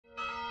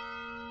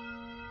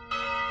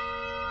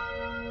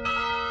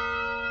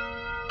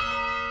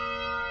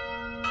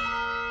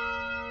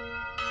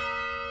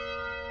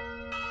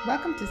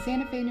Welcome to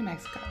Santa Fe, New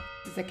Mexico.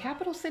 It's a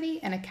capital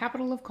city and a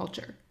capital of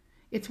culture.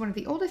 It's one of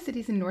the oldest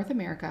cities in North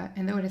America,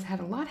 and though it has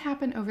had a lot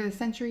happen over the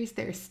centuries,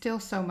 there is still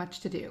so much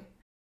to do.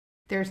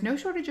 There is no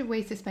shortage of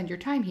ways to spend your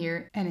time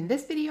here, and in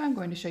this video I'm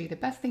going to show you the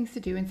best things to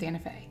do in Santa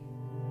Fe.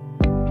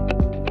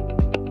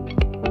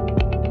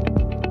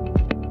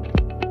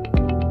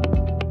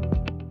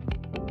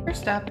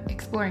 First up,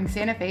 exploring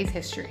Santa Fe's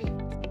history.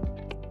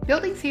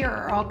 Buildings here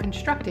are all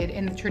constructed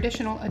in the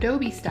traditional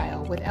adobe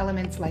style with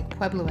elements like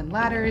Puebloan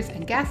ladders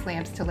and gas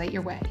lamps to light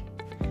your way.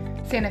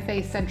 Santa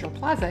Fe's Central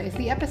Plaza is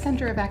the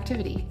epicenter of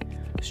activity.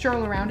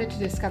 Stroll around it to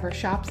discover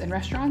shops and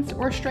restaurants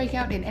or strike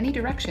out in any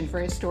direction for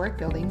historic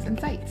buildings and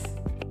sites.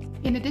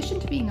 In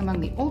addition to being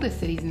among the oldest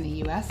cities in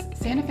the US,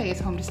 Santa Fe is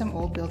home to some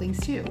old buildings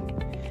too.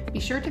 Be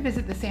sure to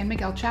visit the San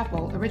Miguel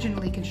Chapel,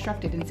 originally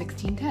constructed in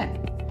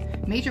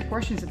 1610. Major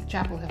portions of the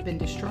chapel have been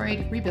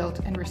destroyed, rebuilt,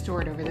 and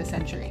restored over the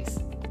centuries.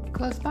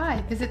 Close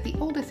by, visit the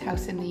oldest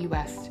house in the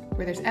US,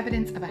 where there's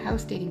evidence of a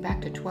house dating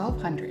back to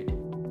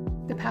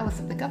 1200. The Palace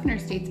of the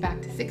Governors dates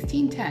back to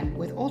 1610,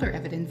 with older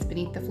evidence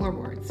beneath the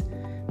floorboards.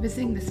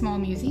 Visiting the small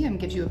museum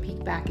gives you a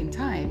peek back in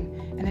time,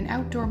 and an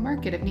outdoor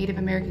market of Native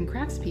American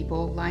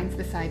craftspeople lines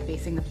the side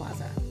facing the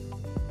plaza.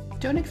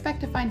 Don't expect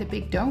to find a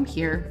big dome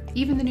here.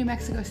 Even the New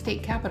Mexico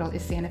state capitol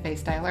is Santa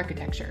Fe-style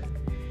architecture.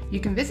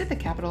 You can visit the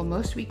capitol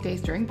most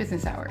weekdays during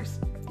business hours.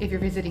 If you're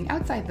visiting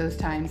outside those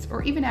times,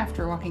 or even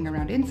after walking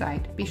around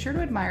inside, be sure to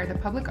admire the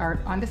public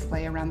art on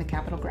display around the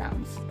Capitol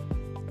grounds.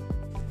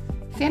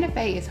 Santa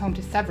Fe is home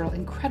to several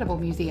incredible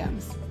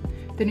museums.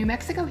 The New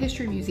Mexico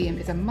History Museum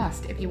is a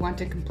must if you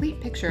want a complete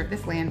picture of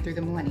this land through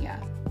the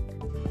millennia.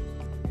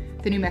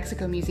 The New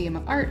Mexico Museum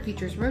of Art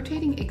features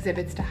rotating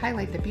exhibits to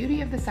highlight the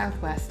beauty of the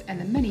Southwest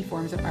and the many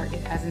forms of art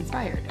it has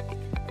inspired.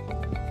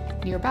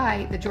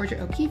 Nearby, the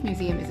Georgia O'Keeffe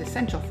Museum is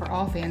essential for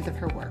all fans of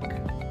her work.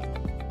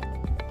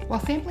 While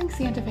sampling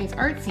Santa Fe's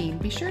art scene,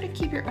 be sure to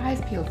keep your eyes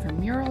peeled for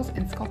murals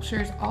and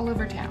sculptures all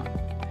over town.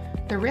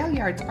 The Rail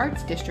Yards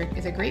Arts District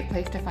is a great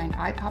place to find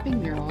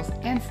eye-popping murals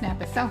and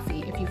snap a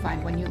selfie if you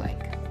find one you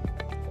like.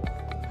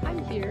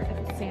 I'm here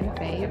at the Santa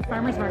Fe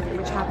Farmers Market,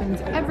 which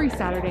happens every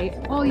Saturday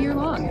all year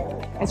long.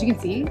 As you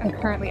can see, I'm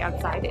currently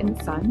outside in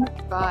the sun,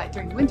 but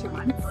during winter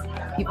months,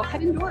 people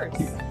head indoors.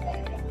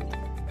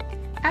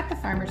 At the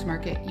farmers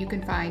market, you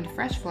can find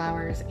fresh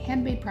flowers,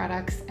 handmade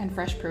products, and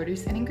fresh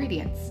produce and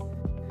ingredients.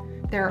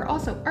 There are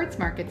also arts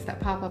markets that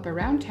pop up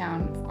around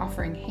town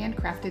offering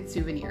handcrafted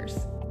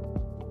souvenirs.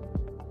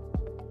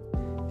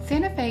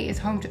 Santa Fe is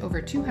home to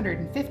over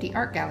 250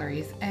 art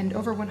galleries, and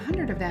over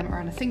 100 of them are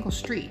on a single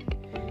street.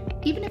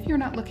 Even if you're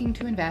not looking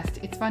to invest,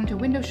 it's fun to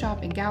window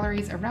shop in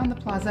galleries around the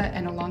plaza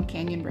and along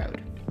Canyon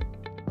Road.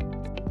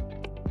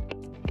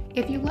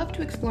 If you love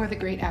to explore the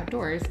great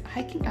outdoors,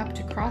 hiking up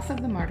to Cross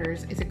of the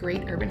Martyrs is a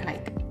great urban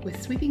hike,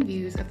 with sweeping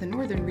views of the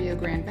northern Rio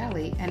Grande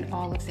Valley and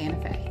all of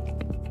Santa Fe.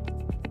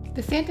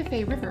 The Santa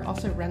Fe River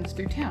also runs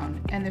through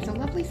town, and there's a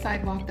lovely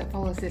sidewalk that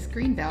follows this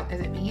greenbelt as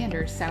it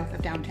meanders south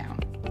of downtown.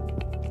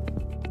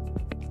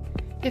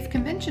 If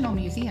conventional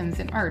museums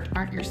and art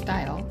aren't your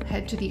style,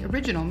 head to the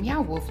original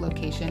Meow Wolf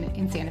location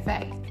in Santa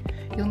Fe.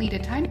 You'll need a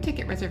timed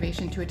ticket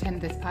reservation to attend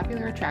this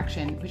popular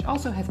attraction, which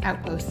also has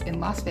outposts in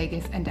Las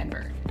Vegas and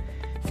Denver.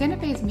 Santa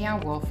Fe's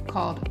Meow Wolf,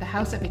 called the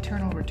House of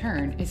Eternal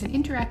Return, is an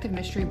interactive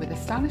mystery with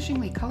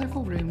astonishingly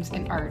colorful rooms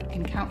and art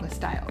in countless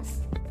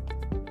styles.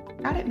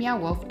 Out at Meow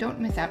Wolf, don't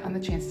miss out on the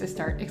chance to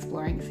start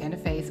exploring Santa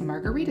Fe's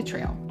Margarita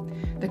Trail.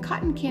 The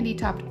cotton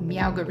candy-topped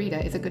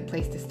Meowgarita is a good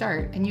place to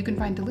start, and you can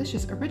find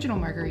delicious original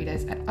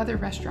margaritas at other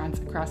restaurants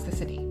across the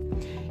city.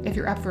 If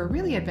you're up for a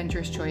really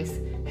adventurous choice,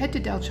 head to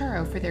Del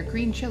Charro for their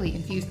green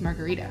chili-infused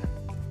margarita.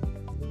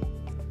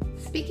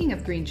 Speaking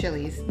of green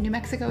chilies, New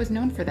Mexico is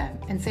known for them,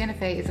 and Santa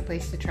Fe is a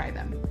place to try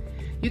them.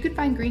 You can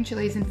find green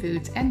chilies in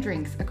foods and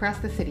drinks across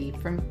the city,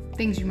 from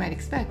things you might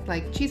expect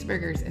like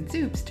cheeseburgers and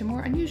soups to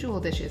more unusual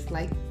dishes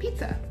like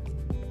pizza.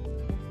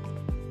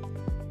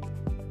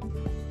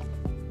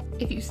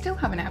 If you still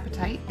have an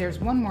appetite, there's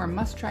one more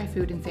must-try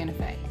food in Santa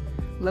Fe.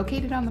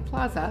 Located on the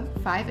plaza,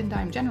 Five and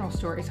Dime General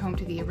Store is home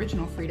to the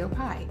original Frito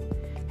pie.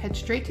 Head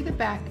straight to the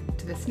back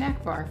to the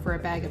snack bar for a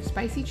bag of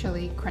spicy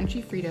chili,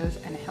 crunchy Fritos,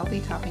 and a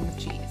healthy topping of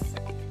cheese.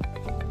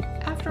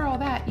 After all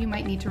that, you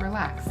might need to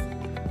relax.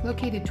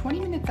 Located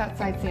 20 minutes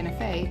outside Santa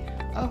Fe,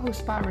 Ojo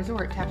Spa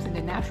Resort taps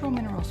into natural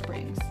mineral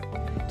springs.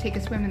 Take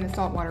a swim in the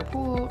saltwater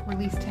pool,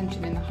 release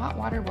tension in the hot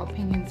water while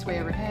pinions sway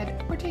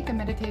overhead, or take a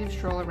meditative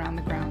stroll around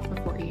the grounds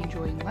before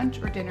enjoying lunch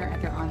or dinner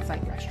at their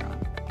on-site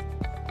restaurant.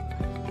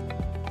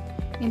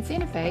 In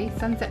Santa Fe,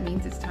 sunset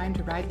means it's time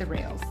to ride the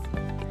rails.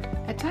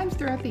 At times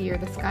throughout the year,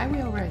 the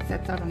Skywhale Ride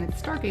sets out on its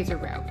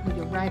Stargazer route, where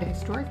you'll ride a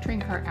historic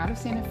train car out of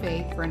Santa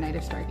Fe for a night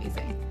of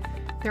stargazing.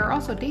 There are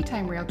also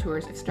daytime rail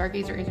tours if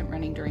Stargazer isn't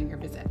running during your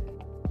visit.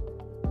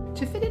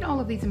 To fit in all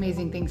of these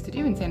amazing things to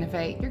do in Santa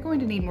Fe, you're going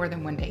to need more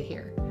than one day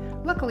here.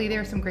 Luckily,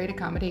 there are some great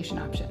accommodation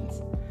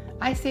options.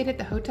 I stayed at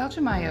the Hotel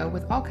Chimayo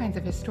with all kinds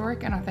of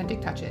historic and authentic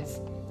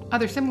touches.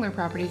 Other similar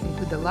properties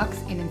include the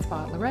Lux Inn and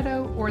Spa at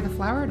Loretto or the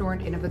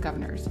flower-adorned Inn of the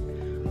Governors.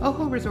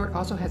 Ojo Resort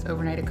also has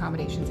overnight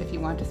accommodations if you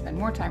want to spend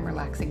more time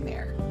relaxing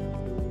there.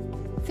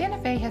 Santa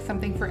Fe has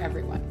something for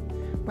everyone.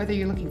 Whether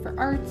you're looking for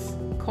arts,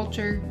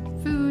 culture,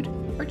 food,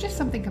 or just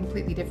something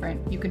completely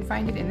different, you can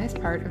find it in this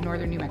part of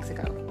northern New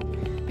Mexico.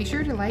 Be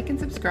sure to like and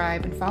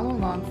subscribe and follow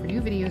along for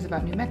new videos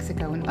about New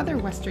Mexico and other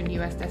western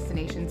U.S.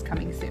 destinations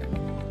coming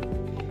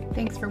soon.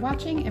 Thanks for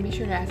watching, and be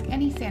sure to ask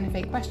any Santa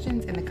Fe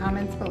questions in the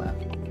comments below.